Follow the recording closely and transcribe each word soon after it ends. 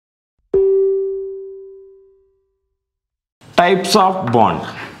types of bond.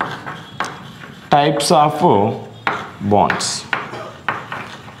 Types of bonds.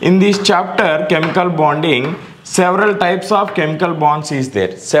 In this chapter, chemical bonding, several types of chemical bonds is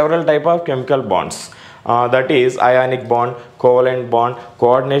there. Several type of chemical bonds. That is ionic bond, covalent bond,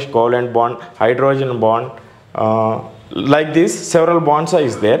 coordination covalent bond, hydrogen bond. Like this, several bonds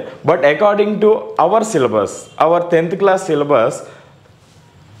is there. But according to our syllabus, our 10th class syllabus,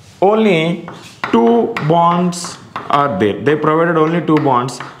 only 2 bonds are there. They provided only 2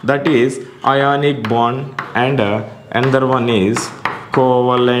 bonds. That is ionic bond and another one is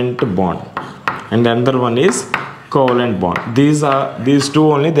covalent bond. And another one is covalent bond. These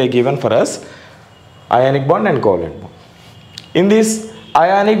 2 only they given for us. Ionic bond and covalent bond. In this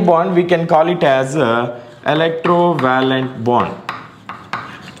ionic bond, we can call it as electrovalent bond.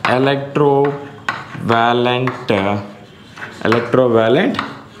 Electrovalent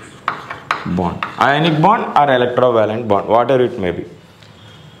bond. Ionic bond or electrovalent bond, whatever it may be.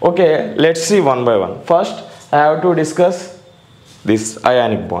 Okay, let's see one by one. First, I have to discuss this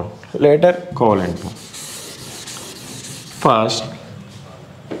ionic bond. Later, covalent bond. First,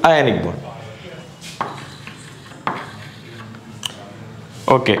 ionic bond.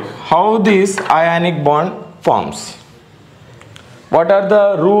 Okay, how this ionic bond forms? What are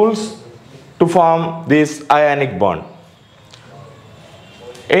the rules to form this ionic bond?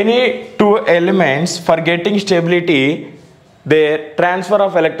 Any 2 elements, for getting stability, their transfer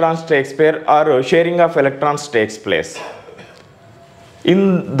of electrons takes place or sharing of electrons takes place.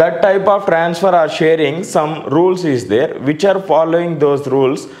 In that type of transfer or sharing, some rules is there which are following those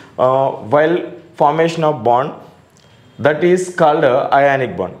rules while formation of bond. That is called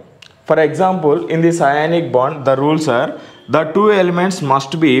ionic bond. For example, in this ionic bond, the rules are the 2 elements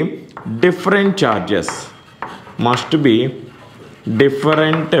must be different charges.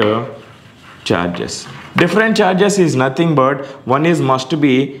 Different charges is nothing but one is must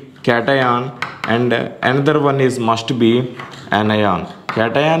be cation and another one is must be anion.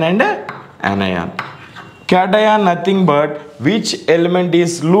 Cation and anion. Cation nothing but which element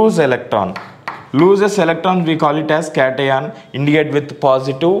is loose electron. Loses electrons we call it as cation, indicate with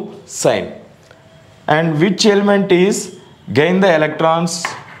positive sign. And which element is gain the electrons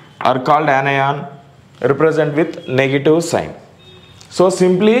are called anion, represent with negative sign. So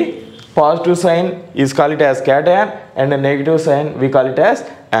simply positive sign is called it as cation and a negative sign we call it as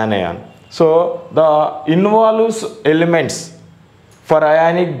anion. So the involves elements for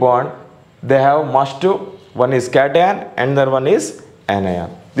ionic bond, they have must, one is cation and the other one is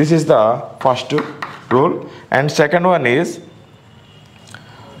anion. This is the first rule. And second one is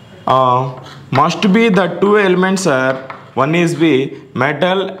must be the 2 elements are, one is be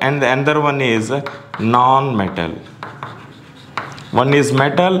metal and the other one is non-metal. One is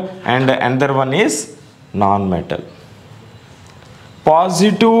metal and another one is non-metal.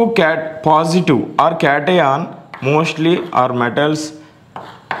 Positive or cation mostly are metals.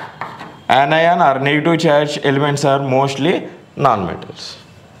 Anion or negative charge elements are mostly non-metals.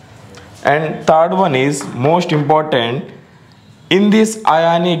 And third one is most important. In this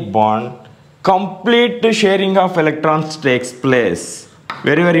ionic bond, complete sharing of electrons takes place.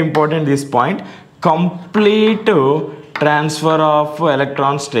 Very, very important this point. Complete transfer of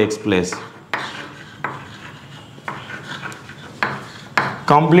electrons takes place.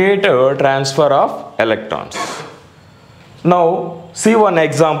 Complete transfer of electrons. Now see one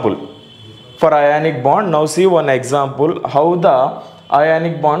example for ionic bond. Now see one example how the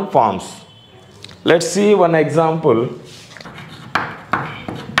ionic bond forms. Let's see one example.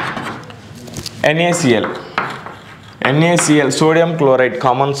 NaCl. NaCl, sodium chloride,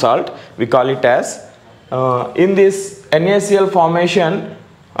 common salt, we call it as. In this NaCl formation,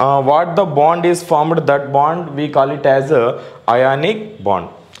 what the bond is formed, that bond we call it as a ionic bond.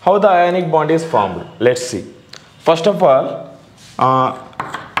 How the ionic bond is formed? Let's see. First of all,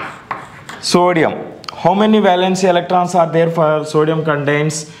 sodium. How many valence electrons are there for sodium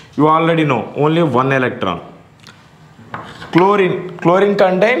contains? You already know, only 1 electron. Chlorine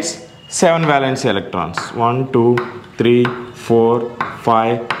contains 7 valence electrons. 1, 2, 3, 4,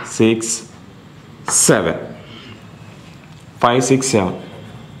 5, 6, 7. 5, 6, 7.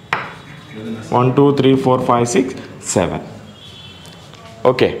 1, 2, 3, 4, 5, 6, 7.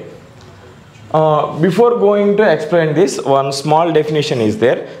 Okay. Before going to explain this, one small definition is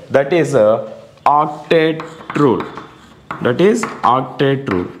there. That is octet rule. That is octet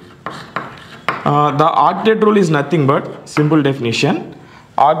rule. The octet rule is nothing but, simple definition,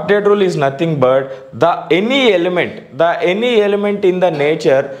 octet rule is nothing but any element in the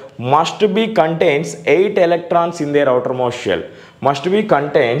nature must be contains 8 electrons in their outermost shell. Must be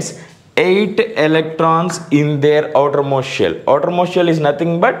contains 8 electrons in their outermost shell. Outermost shell is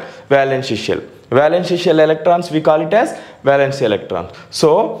nothing but valence shell. Valence shell electrons we call it as valence electrons.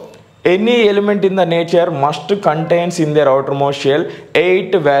 So any element in the nature must contains in their outermost shell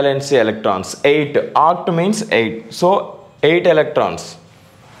 8 valence electrons. 8 oct means 8. So 8 electrons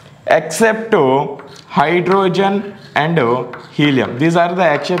except hydrogen and helium. These are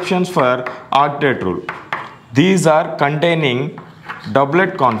the exceptions for octet rule. These are containing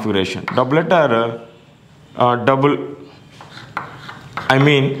doublet configuration. Doublet or double, I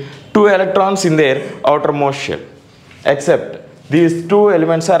mean 2 electrons in their outermost shell. Except these 2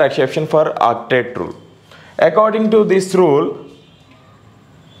 elements are exception for octet rule. According to this rule,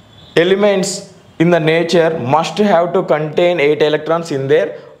 elements in the nature must have to contain 8 electrons in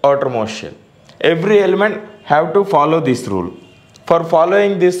their outermost shell. Every element have to follow this rule. For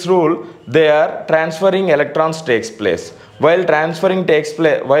following this rule, their transferring electrons takes place. While transferring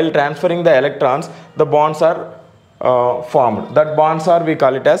the electrons, the bonds are formed. That bonds are, we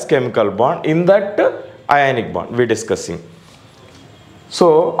call it as chemical bond. In that ionic bond we discussing.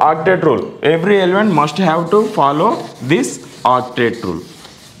 So octet rule, every element must have to follow this octet rule.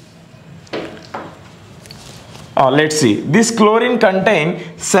 Let's see. This chlorine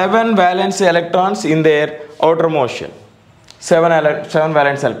contain 7 valence electrons in their outermost shell. 7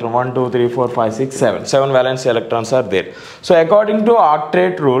 valence electrons. 1, 2, 3, 4, 5, 6, 7. 7 valence electrons are there. So according to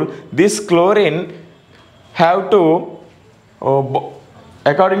octet rule, this chlorine have to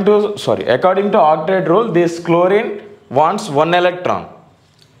according to octet rule, this chlorine wants 1 electron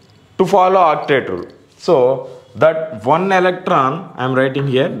to follow octet rule. So that 1 electron I am writing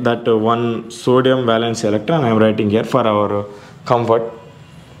here, that 1 sodium valence electron I am writing here for our comfort.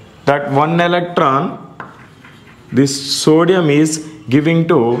 That 1 electron this sodium is giving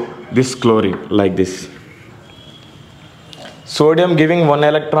to this chlorine like this. Sodium giving 1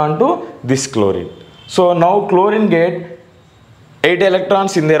 electron to this chlorine. So now chlorine get 8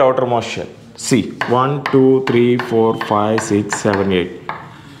 electrons in their outermost shell. See, 1, 2, 3, 4, 5, 6, 7, 8.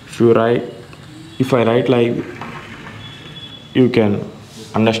 If I write like, you can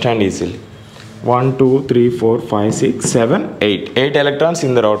understand easily. 1, 2, 3, 4, 5, 6, 7, 8. 8 electrons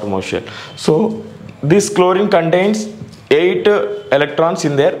in their outermost shell. So this chlorine contains 8 electrons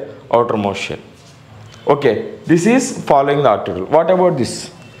in their outermost shell. Okay, this is following the octet rule. What about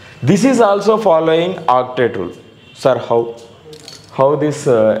this? This is also following octet rule. Sir, how this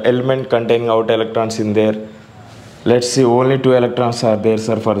element containing 8 electrons in there? Let's see, only 2 electrons are there,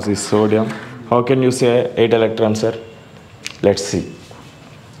 sir, for this sodium. How can you say 8 electrons, sir? Let's see.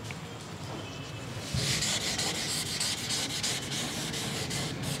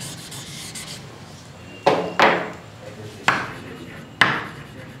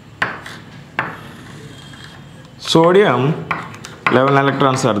 Sodium 11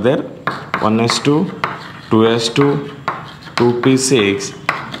 electrons are there. 1s2, 2s2, 2p6,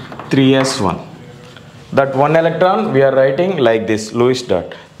 3s1. That 1 electron we are writing like this, Lewis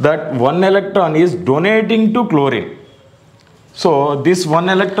dot. That 1 electron is donating to chlorine. So this 1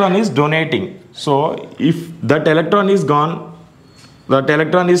 electron is donating. So if that electron is gone, that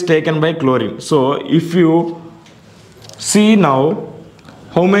electron is taken by chlorine. So if you see now,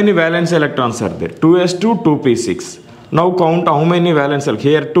 how many valence electrons are there? 2s2, 2p6. Now count how many valence electrons.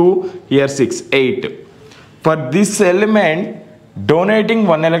 Here 2, here 6, 8. For this element donating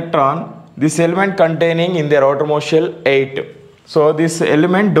 1 electron, this element containing in their outermost shell 8. So this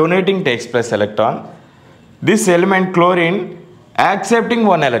element donating takes place electron. This element chlorine accepting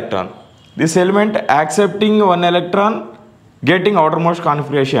 1 electron. This element accepting 1 electron getting outermost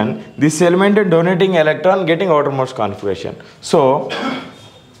configuration. This element donating electron getting outermost configuration. So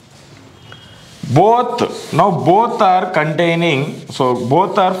both are containing, so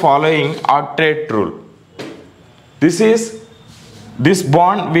both are following octet rule. This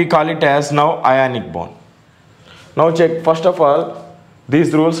bond we call it as now ionic bond. Now check, first of all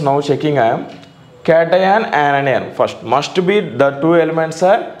these rules now checking I am. Cation and anion. First must be the 2 elements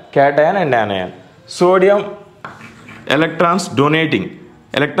are cation and anion. Sodium electrons donating,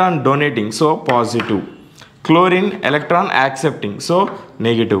 electron donating, so positive. Chlorine electron accepting, so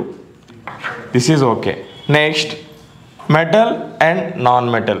negative. This is okay. Next, metal and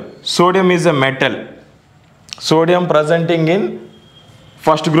non-metal. Sodium is a metal. Sodium presenting in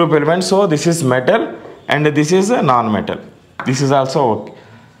first group element, so this is metal and this is a non-metal. This is also okay.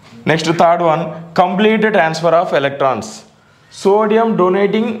 Next, third one, complete transfer of electrons. Sodium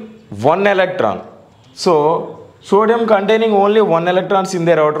donating 1 electron. So sodium containing only 1 electrons in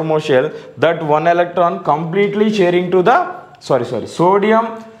their outermost shell. That 1 electron completely sharing to the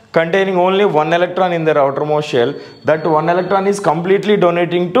sodium containing only 1 electron in their outermost shell. That 1 electron is completely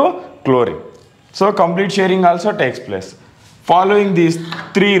donating to chlorine. So complete sharing also takes place. Following these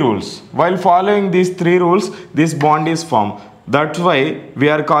three rules. While following these three rules, this bond is formed. That's why we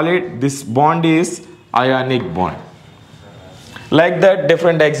are calling this bond is ionic bond. Like that,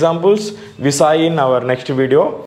 different examples we saw in our next video.